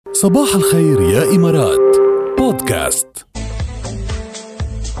صباح الخير يا إمارات بودكاست.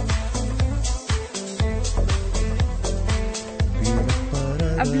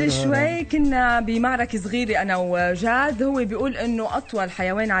 قبل شوي كنا بمعركة صغيرة أنا وجاد. هو بيقول إنه أطول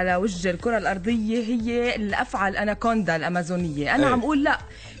حيوان على وجه الكرة الأرضية هي الأفعى الأناكوندا الأمازونية. أنا عم أقول لأ،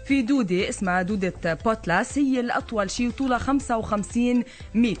 في دودة اسمها دودة بوتلاس هي الأطول شيء وطولها 55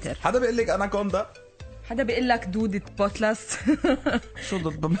 متر. حدا بيقول لك أناكوندا؟ حدا بيقول لك دودة بوتلاس؟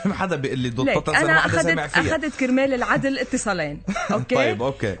 شو حدا بيقول لي دودة بوتلاس؟ أنا أخذت كرمال العدل اتصالين. أوكي. طيب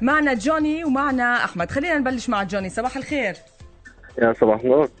أوكي. معنا جوني ومعنا أحمد. خلينا نبلش مع جوني. صباح الخير. يا صباح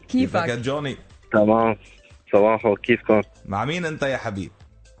النور. كيفك يا جوني؟ تمام. صباحو، كيفكم؟ مع مين أنت يا حبيب؟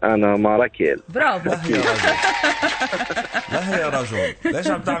 أنا مع ركيل. برافو. لا يا رجل، ليش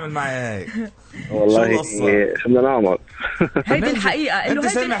عم تعمل معي هيك؟ والله شو بدنا نعمل؟ هيدي الحقيقة. أنت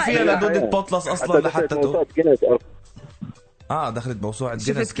سامع فيها لدودة بوتلاس أصلا لحتى دخلت موسوعة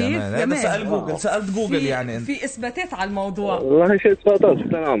جينيس كمان. هذا سأل جوجل، سألت جوجل يعني انت. في إثباتات على الموضوع. والله شيء إثباتات شو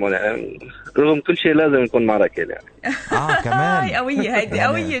بدنا نعمل يعني، رغم كل شيء لازم يكون مع ركيل يعني. كمان. هاي قوية هيدي،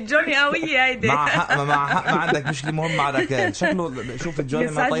 قوية جوني، قوية هيدي. مع حق ما عندك مشكلة. مهم مع ركيل. شكله شوف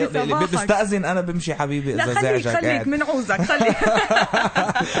جوني ما طيب لي. بستأذن أنا بمشي حبيبي إذا زعجك. خليك من عوزك خليك.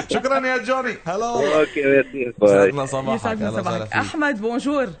 شكرا يا جوني. هلا. اوكي ميرسي. يسعد صباحك. أحمد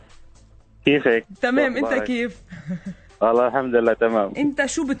بونجور. كيفك؟ تمام. أنت كيف؟ والله الحمد لله تمام. أنت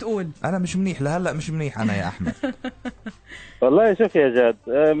شو بتقول؟ أنا مش منيح لهلا، مش منيح أنا يا أحمد. والله شوف يا جاد،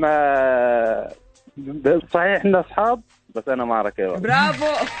 ما صحيح إحنا أصحاب بس أنا مع ركيل. برافو.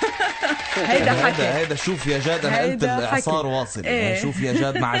 هيدا شوف يا جاد، أنا قلت الإعصار واصل. شوف يا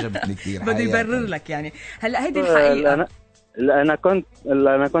جاد ما عجبتني كثير. بده يبرر لك يعني. هلا هيدي الحقيقة.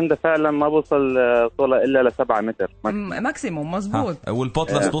 أنا كنت فعلا ما بوصل طولها إلا ل7 متر ماكسيموم. مزبوط.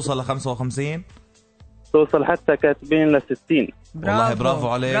 والبوتلاس توصل ل55، توصل حتى كاتبين ل60. والله برافو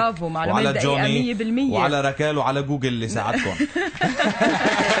عليك. برافو. وعلى جوني 100%. وعلى ركال وعلى جوجل اللي ساعدكم.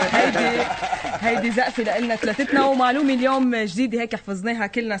 هيدي زقفة لنا ثلاثتنا، ومعلومة اليوم جديدة هيك حفظناها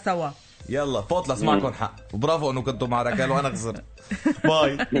كلنا سوا. يلا بوتلاس معكم حق، وبرافو انه كنتوا مع ركال وانا خسرت.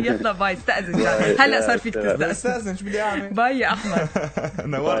 باي. يلا باي. استأذن. هلا صار فيك تستأذن. شو بدي اعمل؟ باي يا احمد.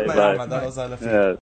 نورتنا يا احمد. اهلا وسهلا فيك.